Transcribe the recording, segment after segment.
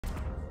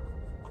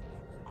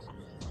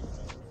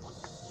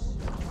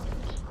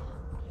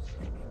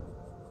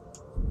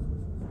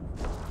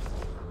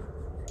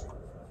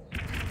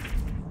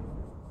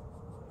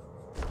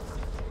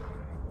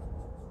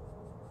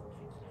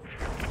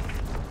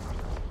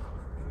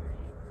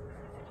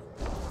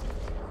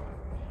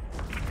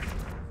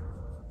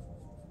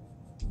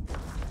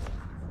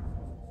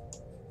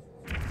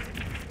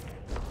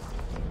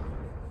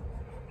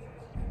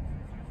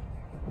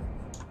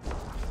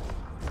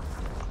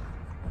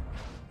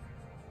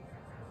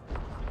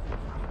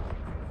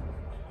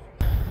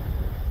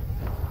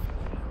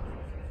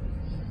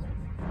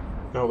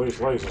Oh, these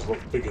lasers look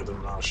bigger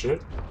than that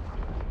shit.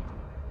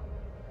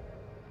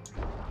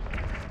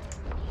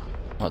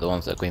 What, the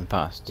ones that are going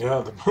past?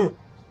 Yeah,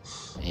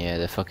 Yeah,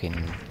 they're fucking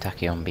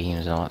tachyon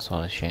beams and all that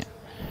sort of shit.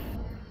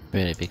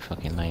 Really big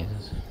fucking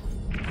lasers.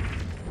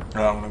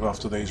 Right, I'm gonna go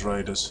after these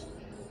raiders.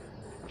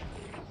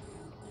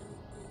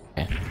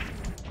 Okay.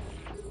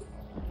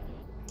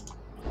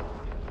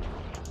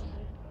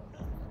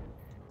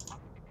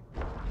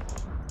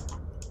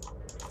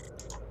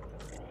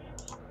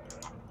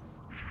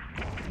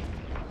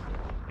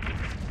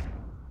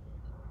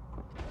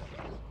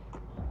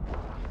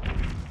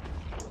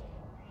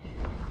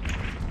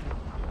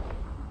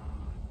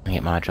 I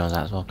get my drones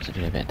out as well because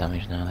they do a bit of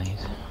damage now,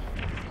 these.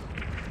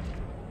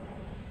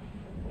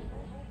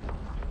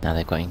 Now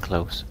they've got in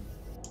close.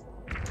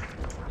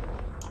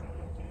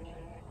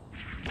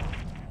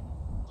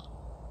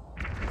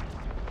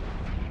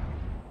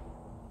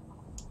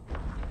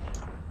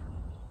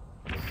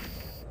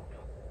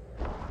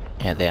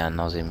 Yeah, they are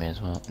nozzing me as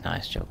well.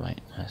 Nice job,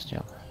 mate. Nice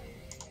job.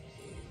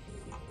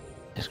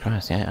 Jesus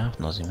Christ, they ain't half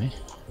nozzing me.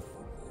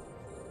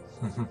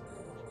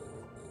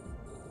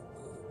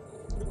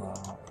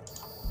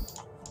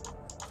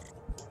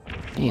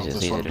 Jesus,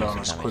 This these are one doing down some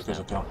as damage quick as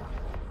I now. can.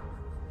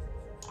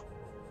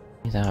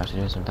 These are actually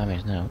doing some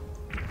damage now.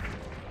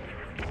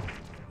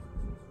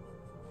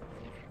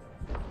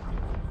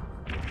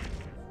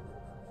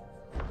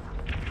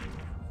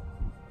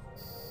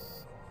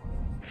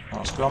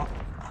 That's gone.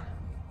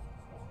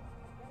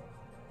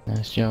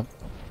 Nice job.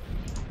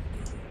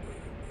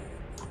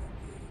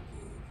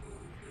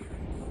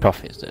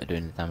 Prophets that are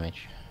doing the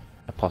damage.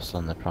 Apostle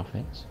and the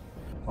prophets.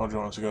 What do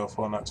you want to go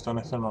for next?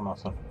 Anything or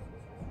nothing?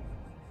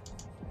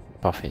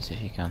 Prophets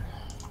if you can.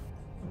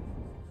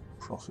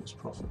 Profits.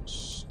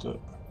 Okay.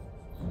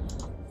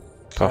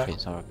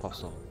 Prophets or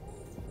apostle.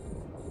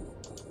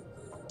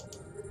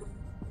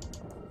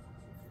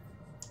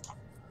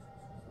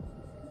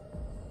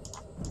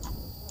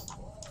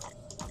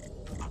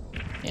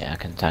 Yeah, I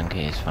can tank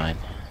it, it's fine.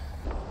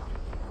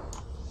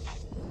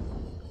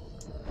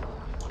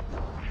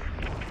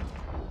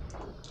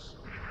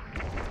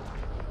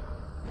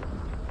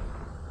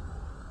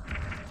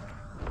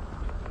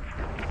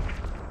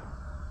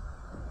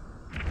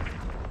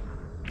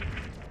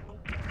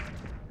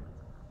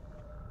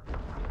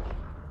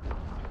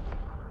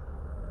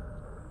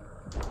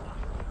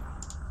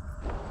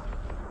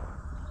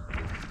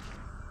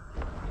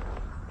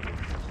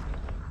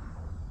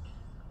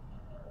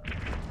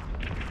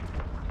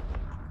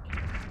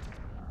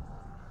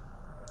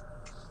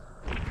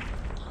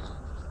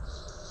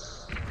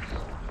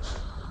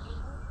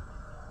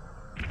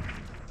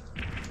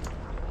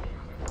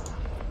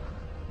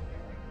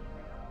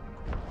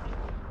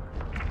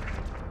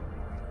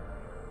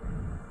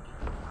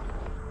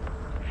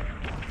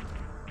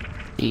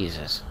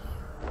 Jesus.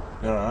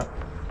 You alright?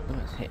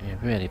 It's hit me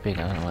really big,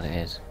 I don't know what it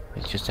is.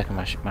 It's just taking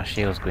my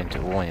shield's going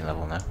to warning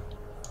level now.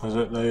 Is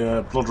it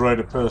the Blood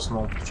Raider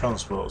personal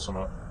transport or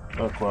something?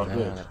 They're quite big.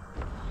 No,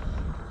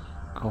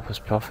 Corpus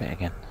Prophet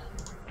again.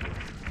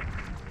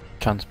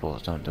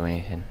 Transports don't do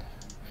anything.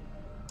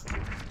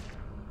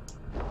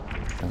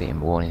 I'm getting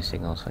warning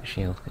signals for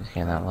shield because it's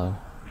getting that low.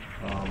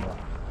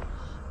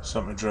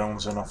 Sent my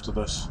drones in after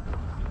this.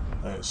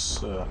 It's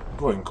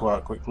going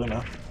quite quickly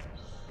now.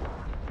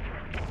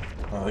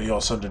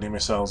 You're sending your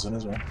missiles in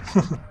as well.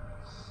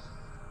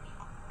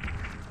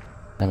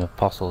 Them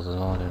apostles as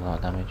well doing a lot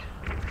of damage.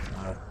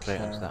 Straight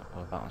Okay. onto that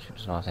poor battleship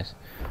as well as this.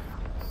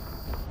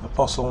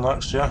 Apostle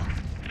next, yeah?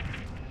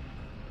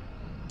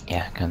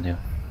 Yeah, can do.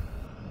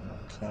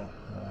 Okay.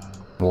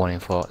 Warning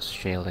forts,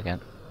 shield again.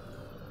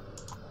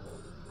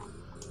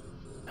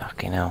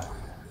 Fucking hell.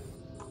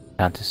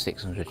 Down to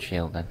 600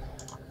 shield then.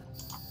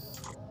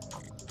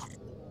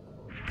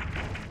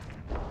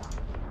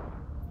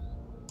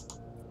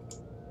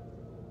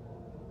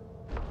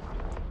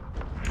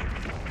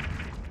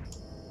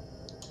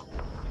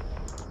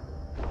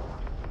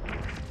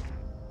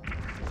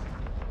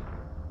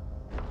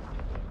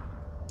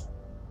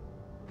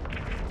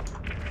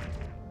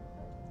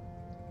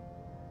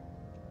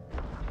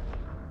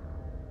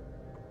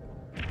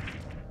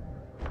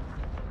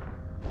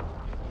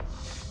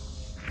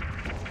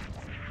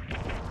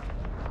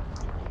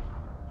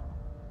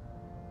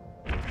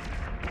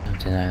 Down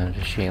to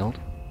 900 shield.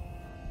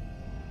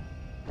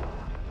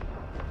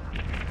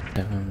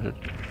 700.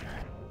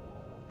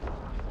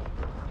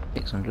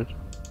 600.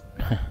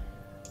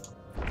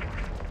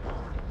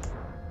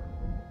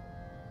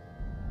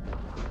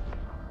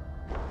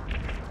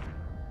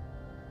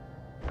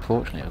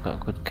 Fortunately, I've got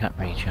a good cap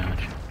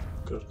recharge.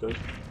 Good.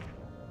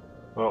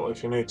 Well,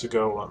 if you need to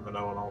go, let me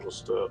know and I'll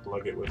just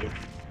leg it with you.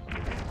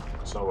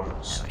 So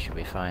Yeah, we should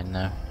be fine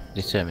now.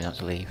 Determined not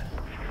to leave.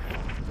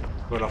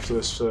 going after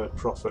this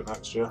Prophet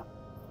next year.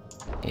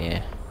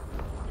 Yeah.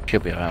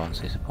 Should be alright once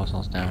this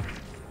apostle's down.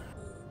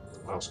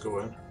 Let's go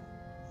in.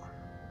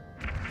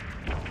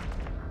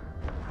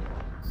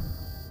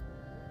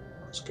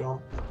 Let's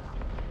go.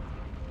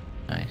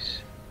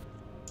 Nice.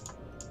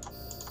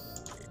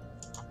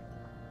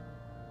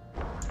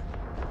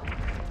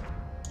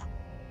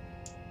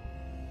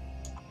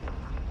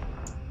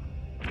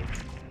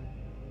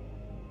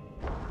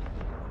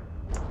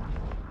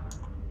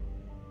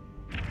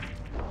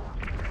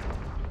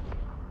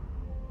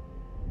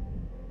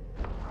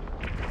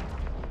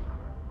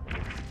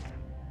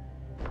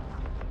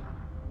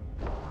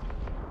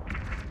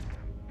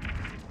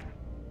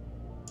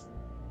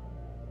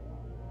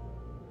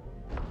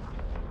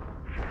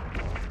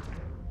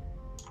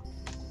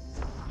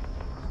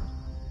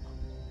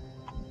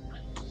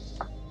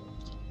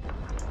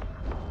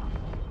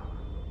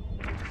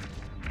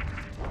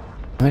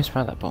 I'm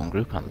surprised that bottom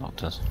group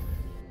unlocked us.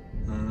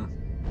 Hmm.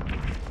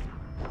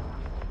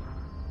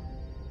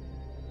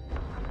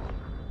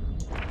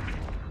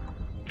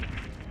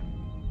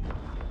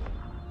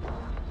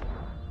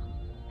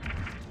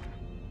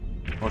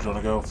 What do you want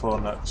to go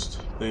for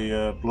next?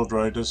 The Blood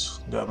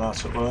Raiders, get them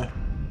out of the way.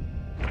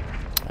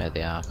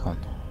 The Archon.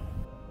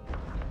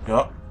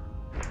 Yeah,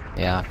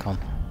 The Archon.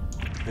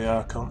 the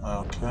Archon,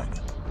 okay.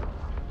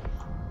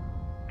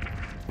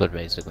 Blood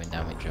Raiders are going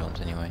down with drones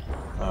anyway.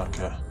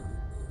 Okay.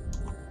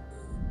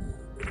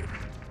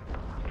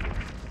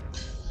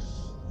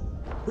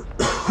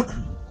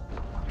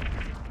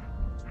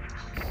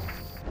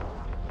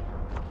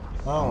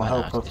 Well, I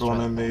hope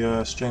everyone in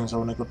the stream's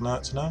having a good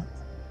night tonight.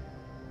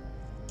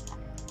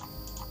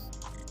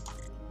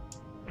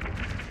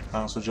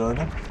 Thanks for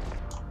joining.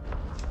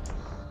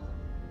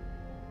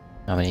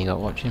 How many you got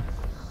watching?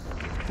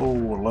 Oh,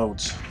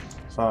 loads.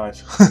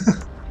 5.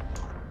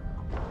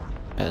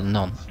 Better than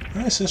none.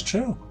 This is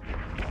true.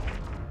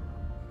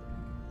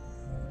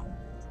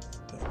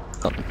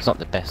 It's not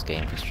the best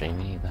game for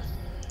streaming either.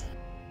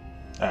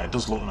 Yeah, it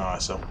does look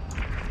nice though.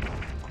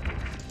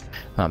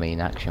 I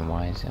mean,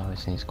 action-wise, it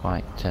obviously is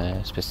quite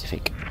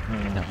specific. You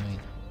know what I mean?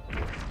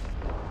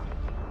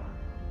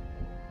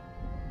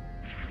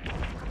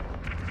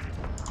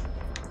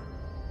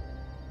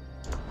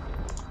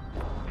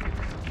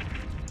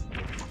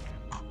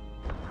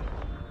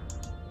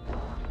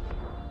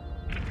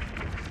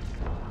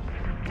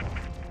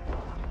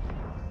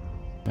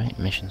 Right,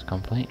 mission's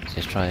complete. Let's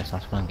just try this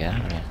last one and get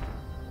out of here.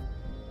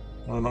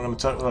 We're not going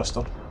to take the rest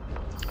on.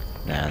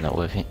 Nah, not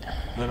worth it.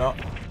 They're not.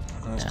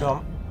 It's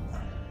gone.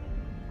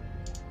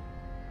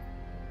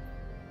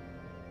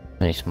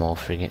 Many small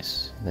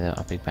frigates, they don't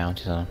have big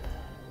bounties on them.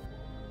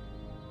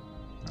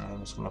 I'm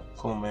just going to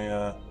pull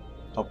my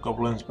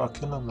hobgoblins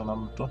back in and then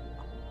I'm done.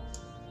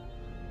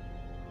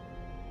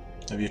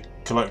 Have you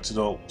collected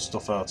all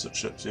stuff out at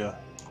ships? Yeah.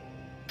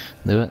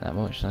 There weren't that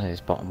much, so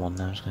this bottom one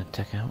now I'm just going to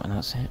take out and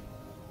that's it.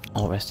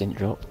 All the rest didn't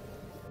drop.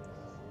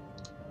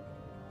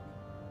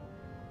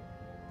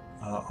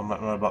 I'll make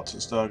my way back to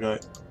the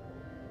Stargate.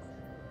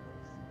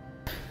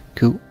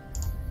 Cool.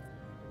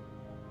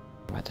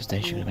 At the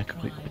station to make a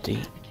quick cup of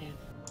tea.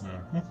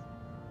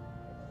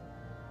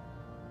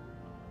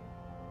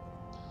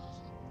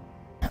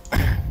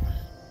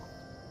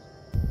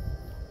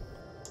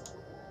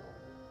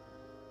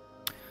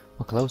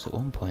 We're close at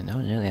one point though,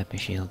 I nearly had my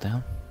shield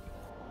down.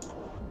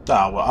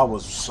 Ah, well, I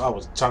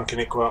was tanking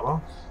it quite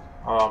well.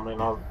 I mean,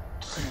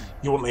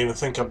 you wouldn't even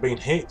think I'd been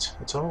hit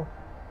at all.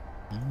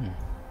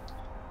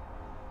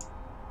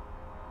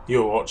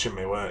 You were watching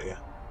me, weren't you?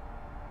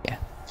 Yeah.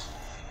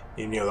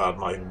 You knew that I'd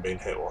not even been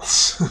hit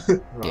once.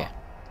 Right. Yeah.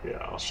 Yeah,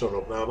 I'll shut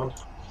up now then.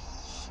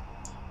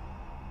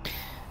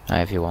 I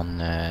have you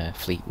on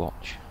Fleet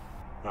Watch.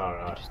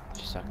 Alright.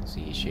 Just so I can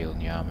see your shield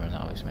and your armour and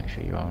that always make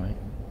sure you're alright.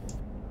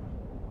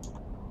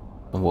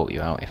 I'll walk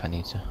you out if I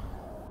need to.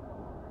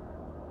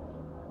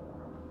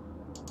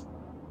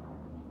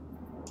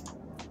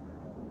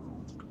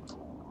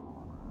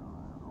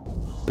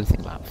 Good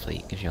thing about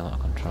Fleet gives you a lot of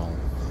control.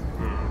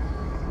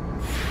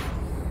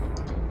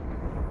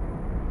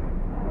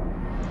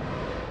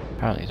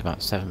 Apparently there's about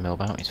 7mm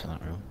bounties for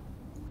that room.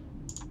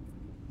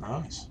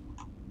 Nice.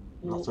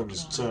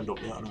 Nothing's turned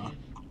up yet anyway.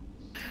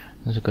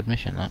 It was a good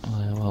mission that,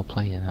 well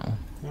played in that one.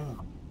 Yeah,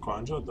 quite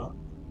enjoyed that.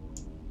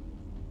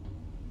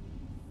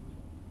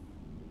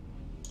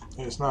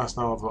 Yeah, it's nice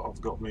now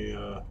I've got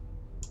my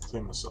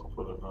thing myself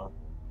with it now.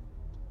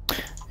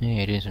 Yeah,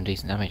 you're doing some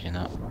decent damage in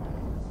that.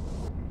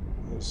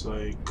 It's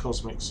a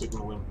cosmic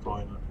signalling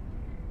pointer.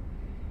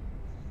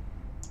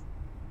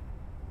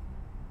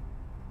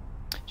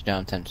 You know what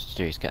I'm tempted to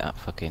do is get that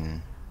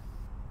fucking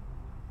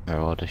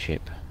Marauder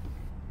ship.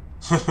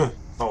 That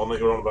one that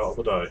you were on about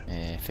the other day?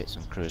 Yeah, fit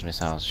some cruise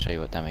missiles, show you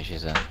what damage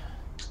is there.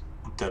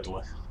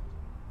 Deadly.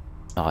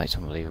 Oh, it's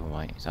unbelievable,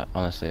 mate.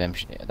 Honestly,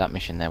 that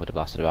mission there would have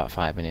lasted about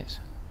 5 minutes.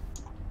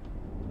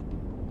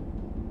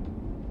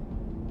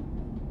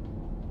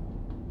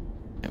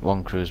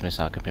 One cruise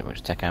missile can pretty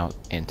much take out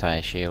the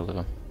entire shield of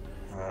them.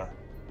 Yeah.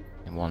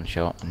 In one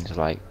shot, and there's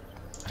like,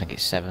 I think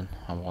it's 7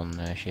 on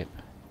one ship.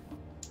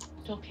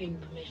 Docking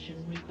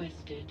permission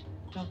requested.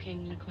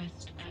 Docking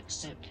request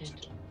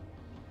accepted.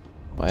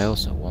 But I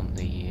also want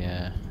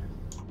the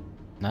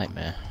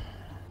Nightmare.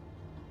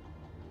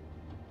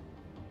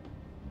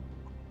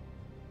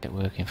 Get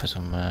working for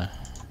some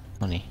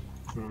money.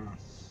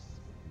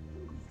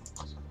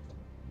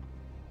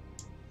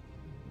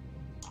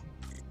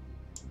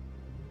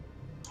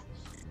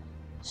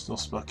 Still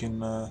stuck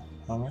in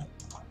Hungary?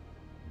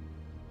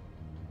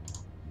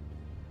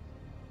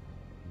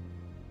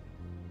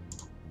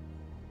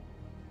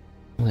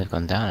 Oh, they've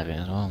gone down a bit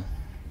as well.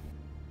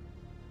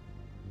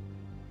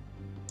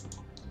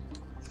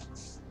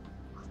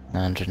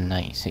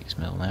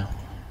 $986mm now.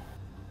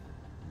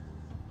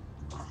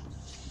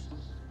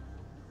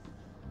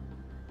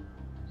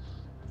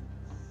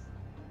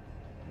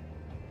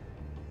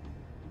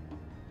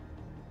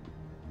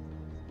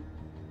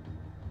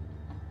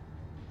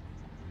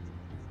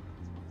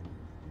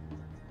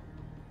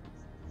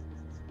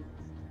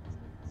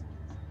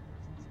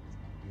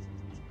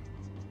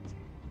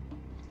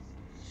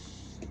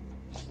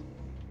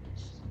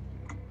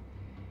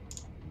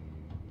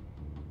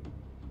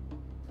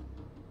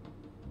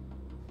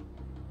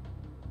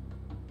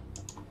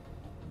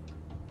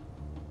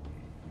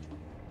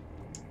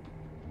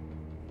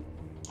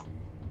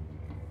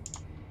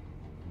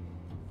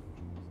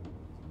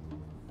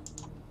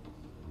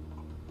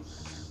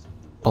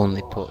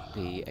 Only put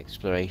the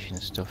exploration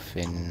stuff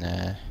in.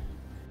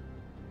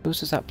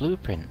 Whose does that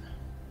blueprint?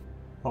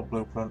 What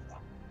blueprint?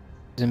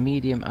 There's a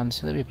medium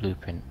ancillary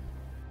blueprint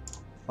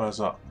Where's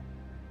that?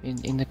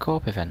 in the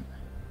Corp event.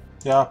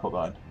 Yeah, I put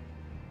that in.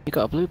 You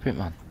got a blueprint,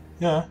 man.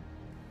 Yeah.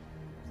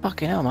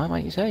 Fucking hell, man. What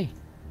do you say?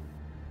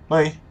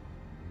 Lee?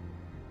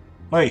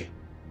 Lee?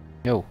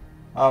 Yo.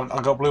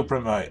 I got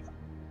blueprint, mate.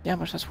 Yeah, how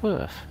much that's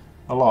worth?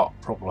 A lot,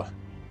 probably.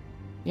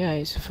 Yeah,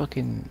 it's a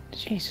fucking...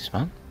 Jesus,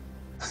 man.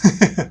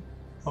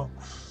 Well,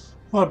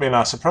 that'd be a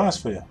nice surprise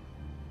for you.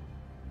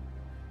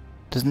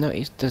 There's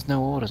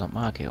no orders on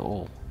market at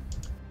all.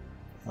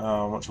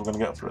 How much are we going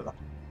to get for it then?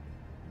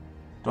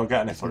 Do I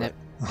get any for it?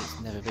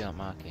 It's never been on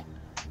market.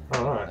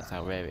 Alright. That's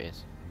how rare it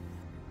is.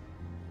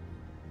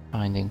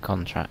 Finding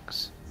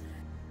contracts.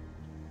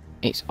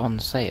 It's on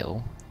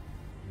sale.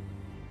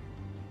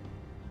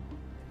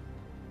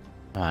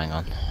 Oh, hang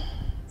on.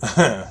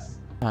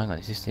 Hang on,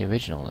 is this the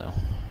original though?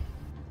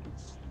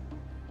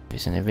 If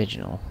it's an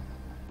original...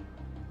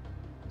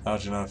 How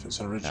do you know if it's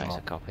No, original? it's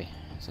a copy.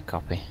 It's a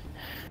copy.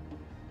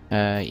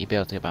 You'd be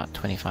able to get about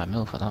 25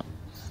 mil for that.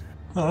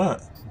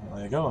 Alright,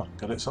 there you go.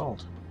 Get it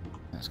sold.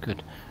 That's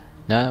good.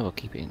 No, we'll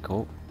keep it in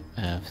Corp.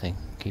 Thing.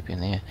 Keep it in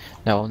there.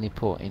 No, only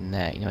put in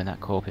there, you know, in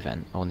that Corp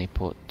event, only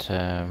put,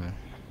 in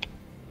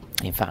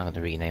fact I'm going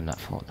to rename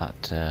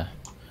that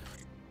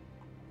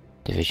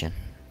division.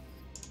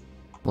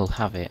 We'll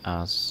have it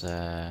as,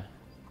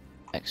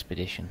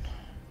 Expedition.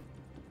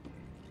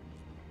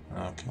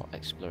 Okay. Or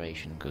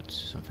Exploration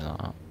Goods, something like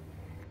that.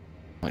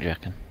 What do you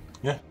reckon?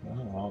 Yeah, I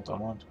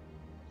don't mind.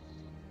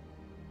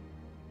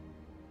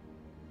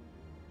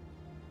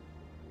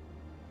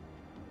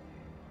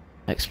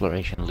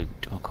 Exploration Loot,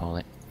 I'll call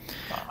it.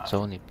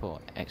 So only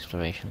put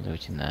Exploration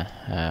Loot in there.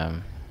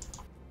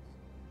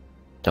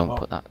 Don't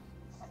put that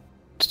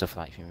stuff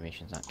like for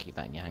missions, that keep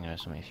that in your hangar or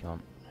something if you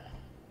want.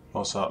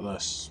 What's that,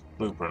 this?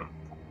 Blueprint?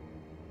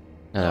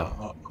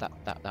 No,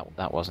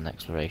 that was an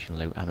exploration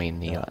loot. I mean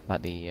the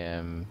like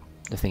the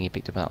thing you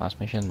picked up in that last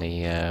mission,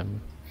 the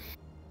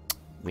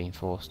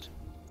reinforced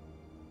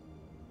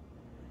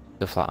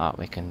stuff like that.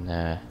 We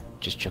can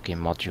just chuck in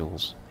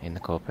modules in the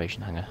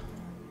corporation hangar,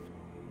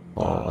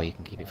 or you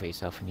can keep it for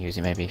yourself and use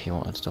it maybe if you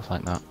wanted stuff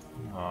like that.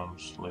 No,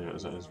 just leave it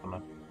as it is for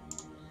now.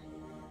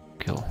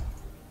 Cool.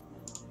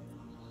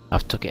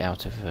 I've took it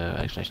out of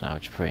exploration. I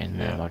would just put it in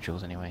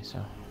modules anyway.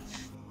 So.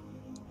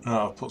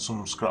 No, I've put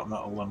some scrap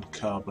metal and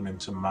carbon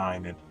into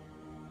mining.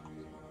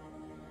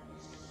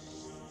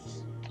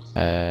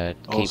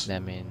 Keep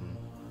them in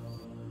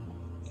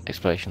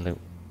exploration loot.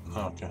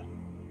 Okay.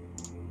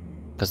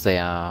 Because they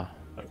are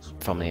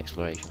from the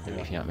exploration loot,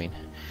 if you know what I mean.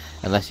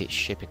 Unless it's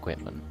ship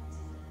equipment,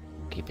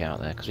 keep it out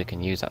there, because we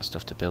can use that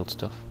stuff to build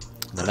stuff.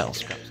 And the metal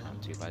scraps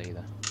aren't too bad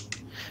either.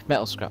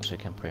 Metal scraps we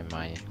can put in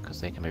mining, because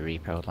they can be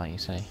repoed, like you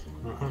say.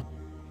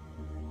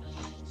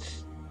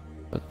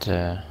 But,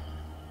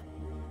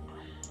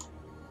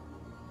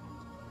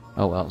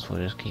 oh well, so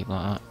we'll just keep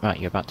like that. Right,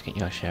 you're about to get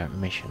your share of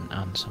mission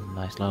and some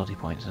nice loyalty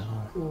points as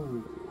well.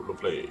 Ooh,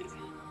 lovely.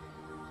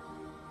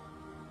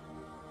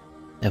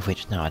 Of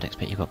which now I'd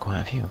expect you've got quite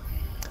a few.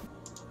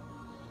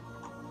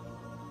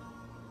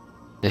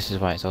 This is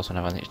why it's also an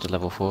advantage to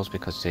level 4s,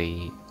 because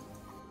the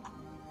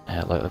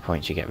loyalty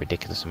points you get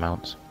ridiculous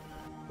amounts.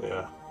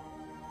 Yeah.